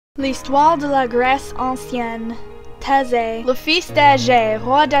L'histoire de la Grèce ancienne. Thésée, le fils d'Thésée,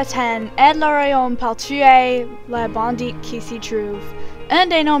 roi d'Athènes, aide le royaume par tuer les bandits qui s'y trouvent. Un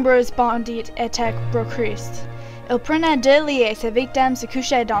des nombreux bandits était Procruste. Il prenait deux lits et ses victimes se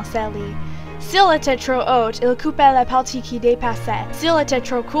couchaient dans ces lits. S'il était trop haut, il coupait la partie qui dépassait. S'il était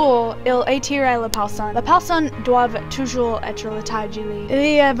trop court, il étirait la personne. La personne doit toujours être la taille du lit.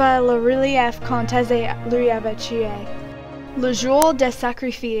 Il y avait le relief quand Thésée lui avait tué. Le jour des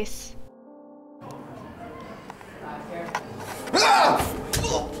sacrifices. Y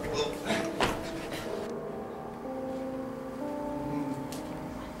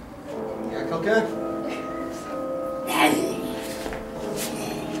a quelqu'un?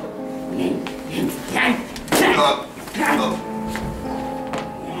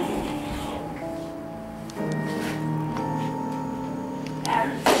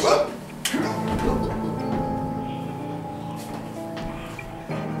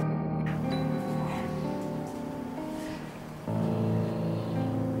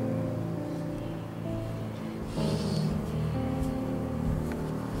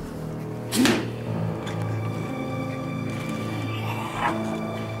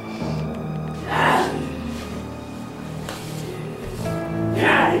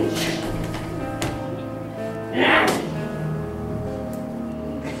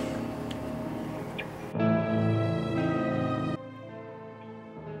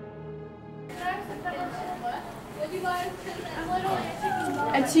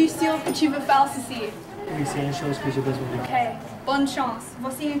 Es-tu sûr que tu veux faire ceci? Oui, c'est une chose que j'ai besoin de. Ok, bonne chance.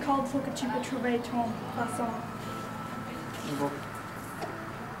 Voici un code pour que tu peux trouver ton façon. Bon.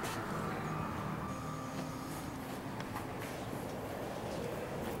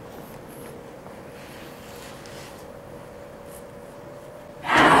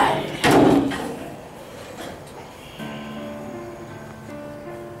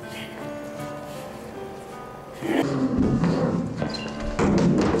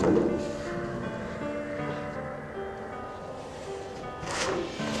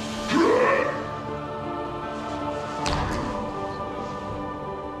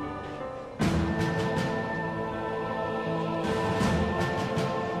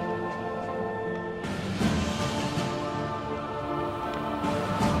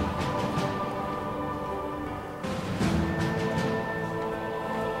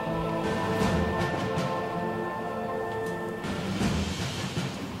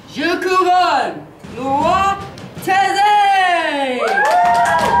 Je couronne le roi Thésée!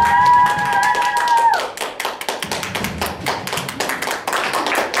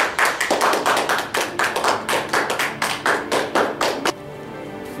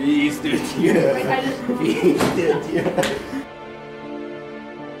 Fils de Dieu! Fils de Dieu!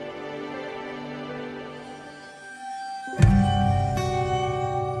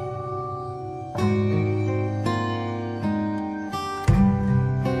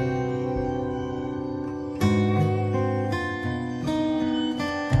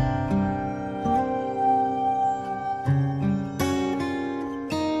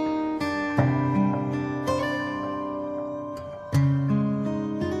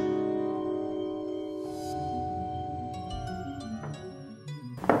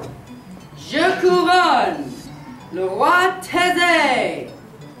 Je couronne le roi Thésée!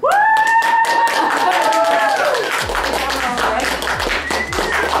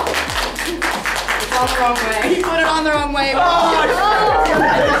 He put it on the wrong way.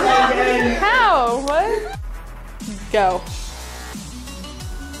 How? What? Go.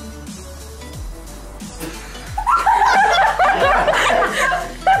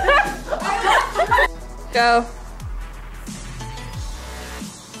 Go.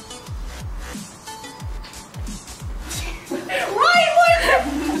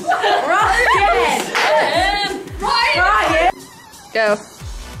 Go.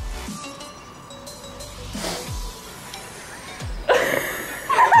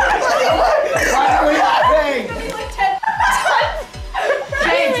 Why are we laughing?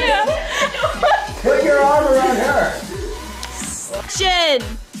 Put your arm around her. Chin.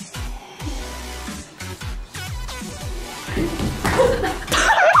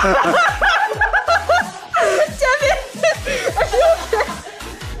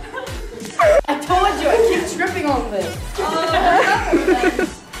 I told you, I keep tripping on this.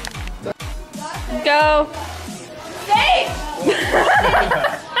 Go. Stay!